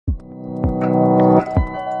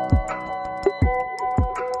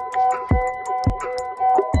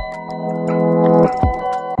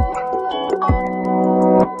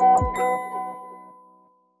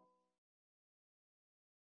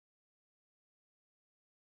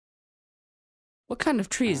What kind of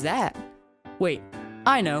tree is that? Wait,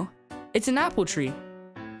 I know. It's an apple tree.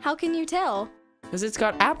 How can you tell? Because it's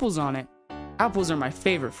got apples on it. Apples are my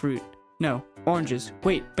favorite fruit. No, oranges.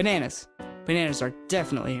 Wait, bananas. Bananas are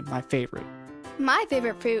definitely my favorite. My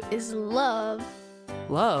favorite fruit is love.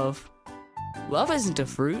 Love? Love isn't a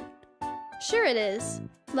fruit. Sure it is.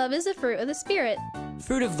 Love is a fruit of the Spirit.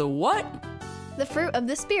 Fruit of the what? The fruit of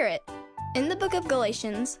the Spirit. In the book of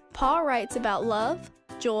Galatians, Paul writes about love,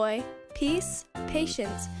 joy, peace,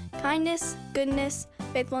 patience, kindness, goodness,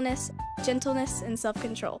 faithfulness, gentleness, and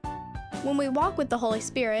self-control. When we walk with the Holy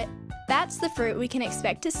Spirit, that's the fruit we can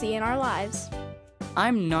expect to see in our lives.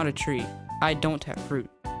 I'm not a tree. I don't have fruit.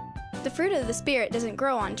 The fruit of the Spirit doesn't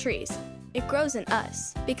grow on trees. It grows in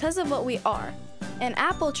us, because of what we are. An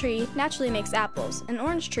apple tree naturally makes apples, an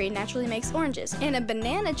orange tree naturally makes oranges, and a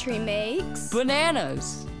banana tree makes...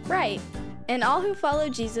 Bananas! Right. And all who follow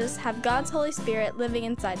Jesus have God's Holy Spirit living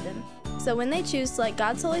inside them. So when they choose to let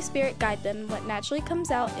God's Holy Spirit guide them, what naturally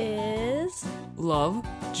comes out is... Love,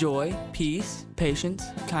 joy, peace, patience,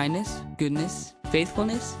 kindness, goodness,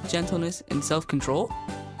 faithfulness, gentleness, and self-control?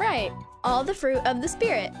 Right. All the fruit of the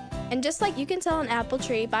Spirit. And just like you can tell an apple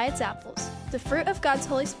tree by its apples, the fruit of God's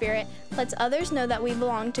Holy Spirit lets others know that we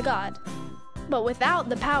belong to God. But without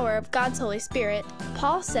the power of God's Holy Spirit,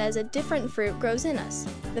 Paul says a different fruit grows in us,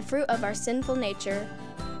 the fruit of our sinful nature.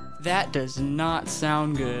 That does not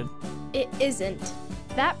sound good. It isn't.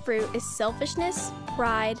 That fruit is selfishness,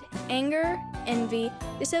 pride, anger, envy,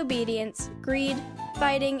 disobedience, greed,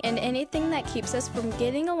 fighting, and anything that keeps us from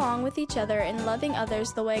getting along with each other and loving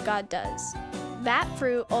others the way God does. That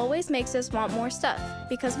fruit always makes us want more stuff,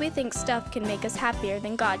 because we think stuff can make us happier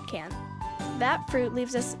than God can. That fruit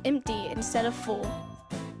leaves us empty instead of full.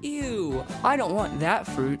 Ew, I don't want that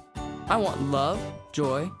fruit. I want love,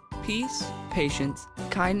 joy, peace, patience,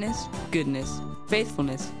 kindness, goodness,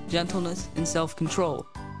 faithfulness, gentleness, and self-control.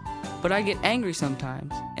 But I get angry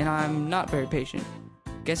sometimes, and I'm not very patient.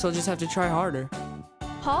 Guess I'll just have to try harder.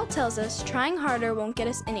 Paul tells us trying harder won't get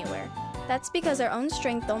us anywhere. That's because our own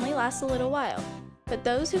strength only lasts a little while. But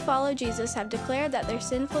those who follow Jesus have declared that their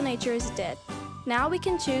sinful nature is dead. Now we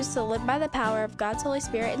can choose to live by the power of God's Holy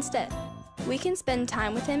Spirit instead. We can spend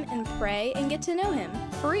time with Him and pray and get to know Him,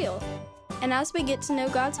 for real. And as we get to know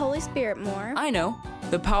God's Holy Spirit more... I know.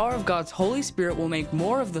 The power of God's Holy Spirit will make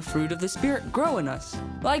more of the fruit of the Spirit grow in us.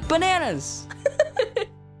 Like bananas!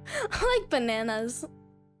 Like bananas.